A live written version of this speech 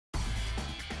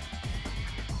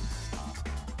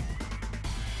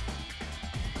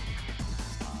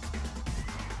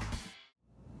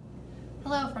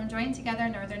Hello from Join Together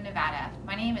Northern Nevada.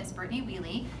 My name is Brittany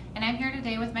Wheely, and I'm here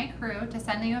today with my crew to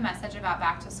send you a message about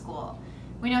back to school.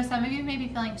 We know some of you may be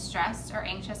feeling stressed or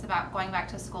anxious about going back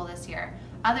to school this year.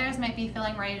 Others might be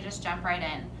feeling ready to just jump right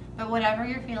in. But whatever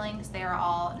your feelings, they are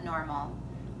all normal.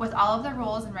 With all of the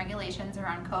rules and regulations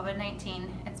around COVID-19,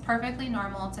 it's perfectly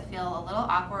normal to feel a little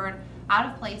awkward, out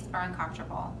of place, or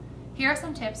uncomfortable. Here are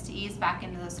some tips to ease back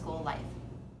into the school life.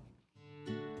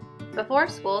 Before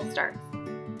school starts,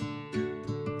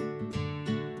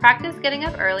 practice getting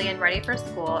up early and ready for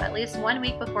school at least 1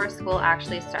 week before school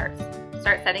actually starts.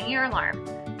 Start setting your alarm.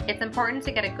 It's important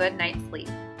to get a good night's sleep.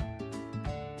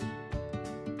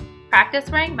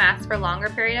 Practice wearing masks for a longer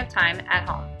period of time at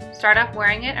home. Start off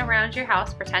wearing it around your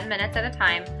house for 10 minutes at a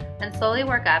time and slowly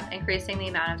work up, increasing the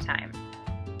amount of time.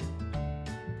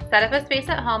 Set up a space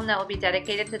at home that will be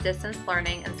dedicated to distance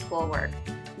learning and schoolwork.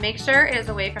 Make sure it is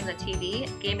away from the TV,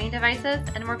 gaming devices,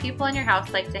 and where people in your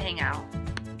house like to hang out.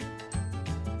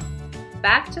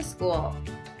 Back to school.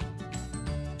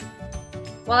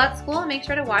 While at school, make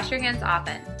sure to wash your hands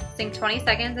often. Sing 20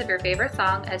 seconds of your favorite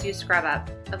song as you scrub up.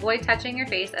 Avoid touching your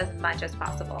face as much as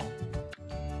possible.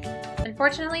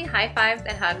 Unfortunately, high fives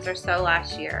and hugs are so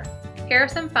last year. Here are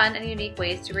some fun and unique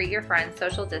ways to greet your friends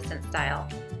social distance style.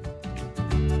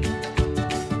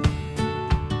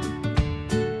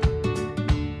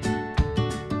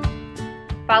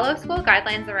 Follow school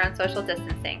guidelines around social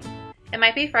distancing. It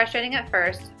might be frustrating at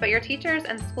first, but your teachers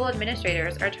and school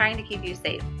administrators are trying to keep you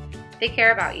safe. They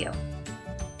care about you.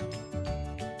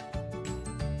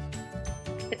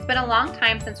 It's been a long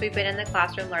time since we've been in the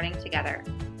classroom learning together.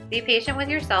 Be patient with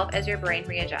yourself as your brain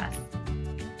readjusts.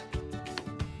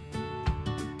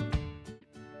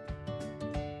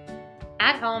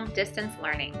 At home distance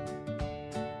learning.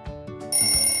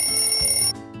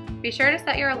 Be sure to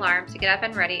set your alarm to get up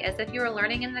and ready as if you were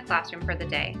learning in the classroom for the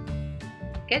day.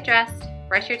 Get dressed,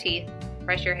 brush your teeth,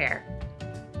 brush your hair.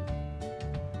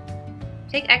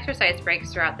 Take exercise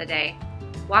breaks throughout the day.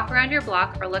 Walk around your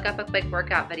block or look up a quick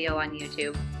workout video on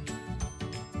YouTube.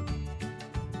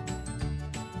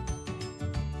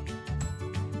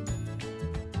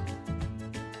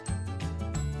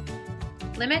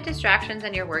 Limit distractions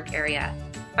in your work area.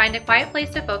 Find a quiet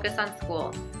place to focus on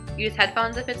school. Use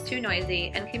headphones if it's too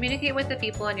noisy, and communicate with the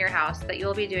people in your house that you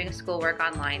will be doing schoolwork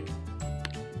online.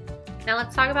 Now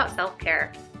let's talk about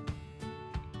self-care.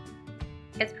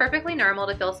 It's perfectly normal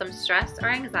to feel some stress or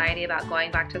anxiety about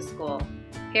going back to school.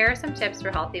 Here are some tips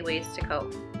for healthy ways to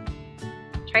cope.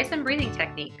 Try some breathing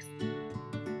techniques.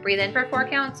 Breathe in for 4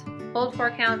 counts, hold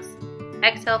 4 counts,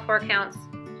 exhale 4 counts,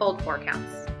 hold 4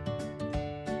 counts.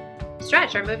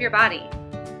 Stretch or move your body.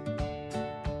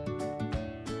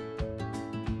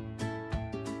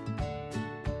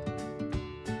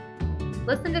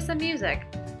 Listen to some music.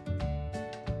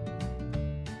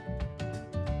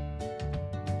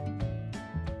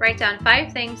 Write down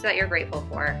 5 things that you're grateful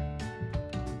for.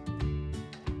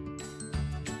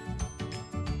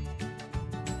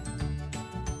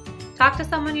 Talk to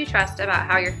someone you trust about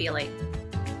how you're feeling.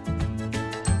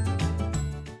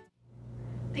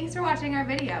 Thanks for watching our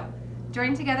video.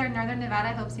 Join Together Northern Nevada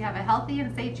hopes you have a healthy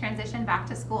and safe transition back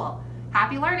to school.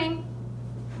 Happy learning!